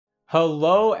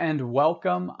Hello and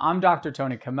welcome. I'm Dr.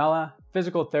 Tony Camella,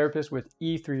 physical therapist with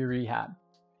E3 Rehab.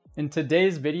 In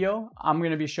today's video, I'm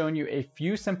going to be showing you a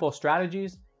few simple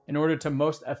strategies in order to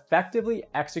most effectively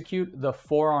execute the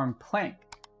forearm plank.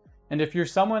 And if you're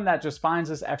someone that just finds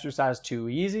this exercise too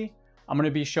easy, I'm going to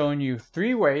be showing you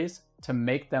 3 ways to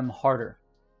make them harder.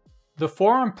 The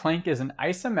forearm plank is an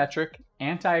isometric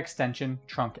anti-extension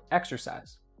trunk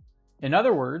exercise. In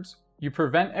other words, you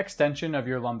prevent extension of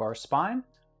your lumbar spine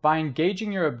by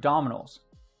engaging your abdominals.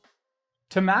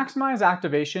 To maximize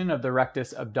activation of the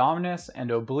rectus abdominis and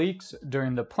obliques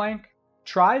during the plank,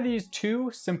 try these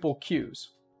 2 simple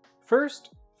cues.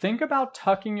 First, think about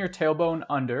tucking your tailbone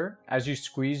under as you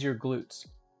squeeze your glutes.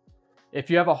 If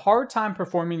you have a hard time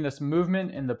performing this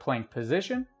movement in the plank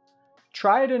position,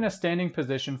 try it in a standing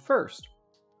position first.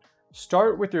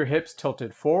 Start with your hips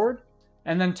tilted forward,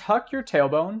 and then tuck your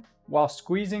tailbone while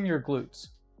squeezing your glutes.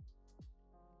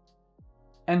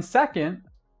 And second,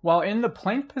 while in the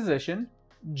plank position,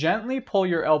 gently pull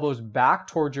your elbows back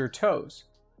towards your toes.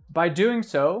 By doing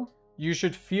so, you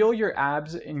should feel your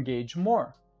abs engage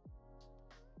more.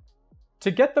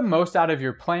 To get the most out of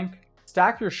your plank,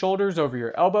 stack your shoulders over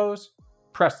your elbows,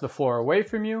 press the floor away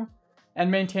from you, and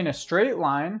maintain a straight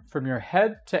line from your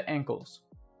head to ankles.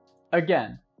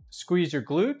 Again, squeeze your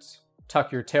glutes,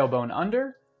 tuck your tailbone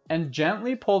under, and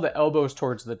gently pull the elbows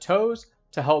towards the toes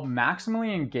to help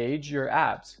maximally engage your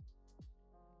abs.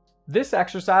 This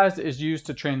exercise is used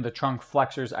to train the trunk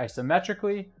flexors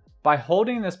isometrically by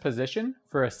holding this position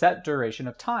for a set duration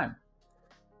of time.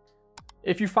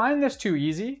 If you find this too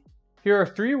easy, here are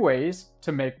 3 ways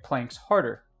to make planks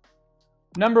harder.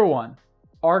 Number 1,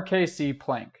 RKC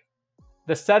plank.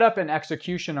 The setup and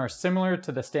execution are similar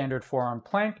to the standard forearm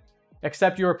plank,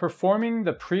 except you are performing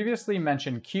the previously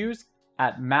mentioned cues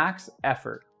at max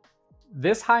effort.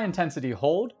 This high intensity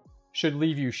hold should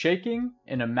leave you shaking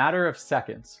in a matter of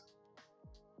seconds.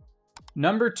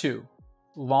 Number 2,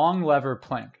 long lever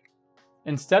plank.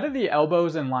 Instead of the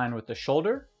elbows in line with the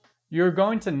shoulder, you're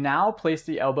going to now place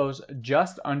the elbows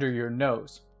just under your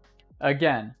nose.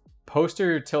 Again,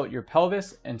 posterior tilt your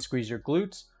pelvis and squeeze your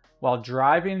glutes while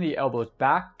driving the elbows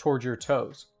back towards your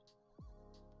toes.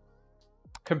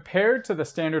 Compared to the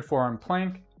standard forearm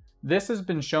plank, this has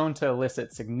been shown to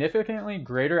elicit significantly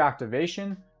greater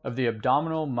activation of the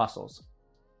abdominal muscles.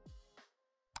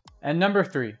 And number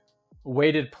 3,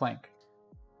 weighted plank.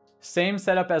 Same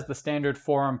setup as the standard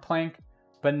forearm plank,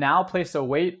 but now place a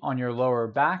weight on your lower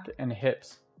back and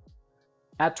hips.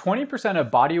 At 20%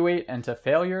 of body weight and to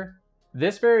failure,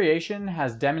 this variation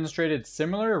has demonstrated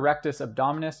similar rectus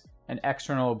abdominis and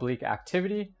external oblique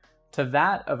activity to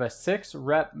that of a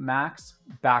 6-rep max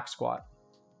back squat.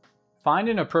 Find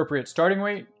an appropriate starting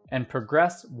weight and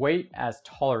progress weight as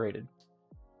tolerated.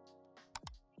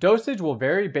 Dosage will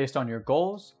vary based on your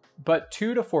goals, but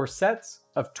 2 to 4 sets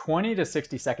of 20 to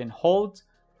 60 second holds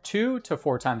 2 to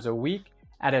 4 times a week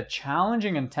at a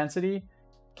challenging intensity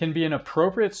can be an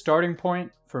appropriate starting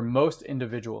point for most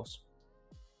individuals.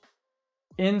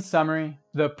 In summary,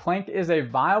 the plank is a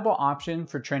viable option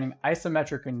for training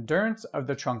isometric endurance of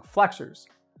the trunk flexors,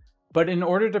 but in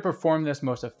order to perform this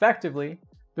most effectively,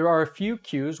 there are a few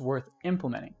cues worth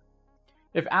implementing.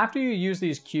 If after you use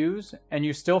these cues and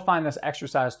you still find this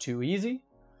exercise too easy,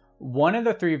 one of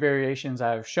the 3 variations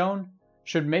I have shown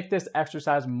should make this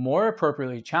exercise more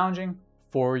appropriately challenging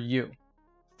for you.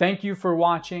 Thank you for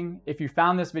watching. If you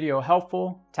found this video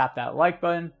helpful, tap that like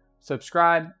button,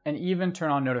 subscribe, and even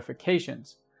turn on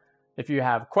notifications. If you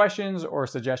have questions or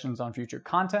suggestions on future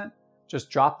content, just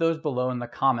drop those below in the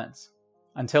comments.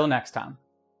 Until next time.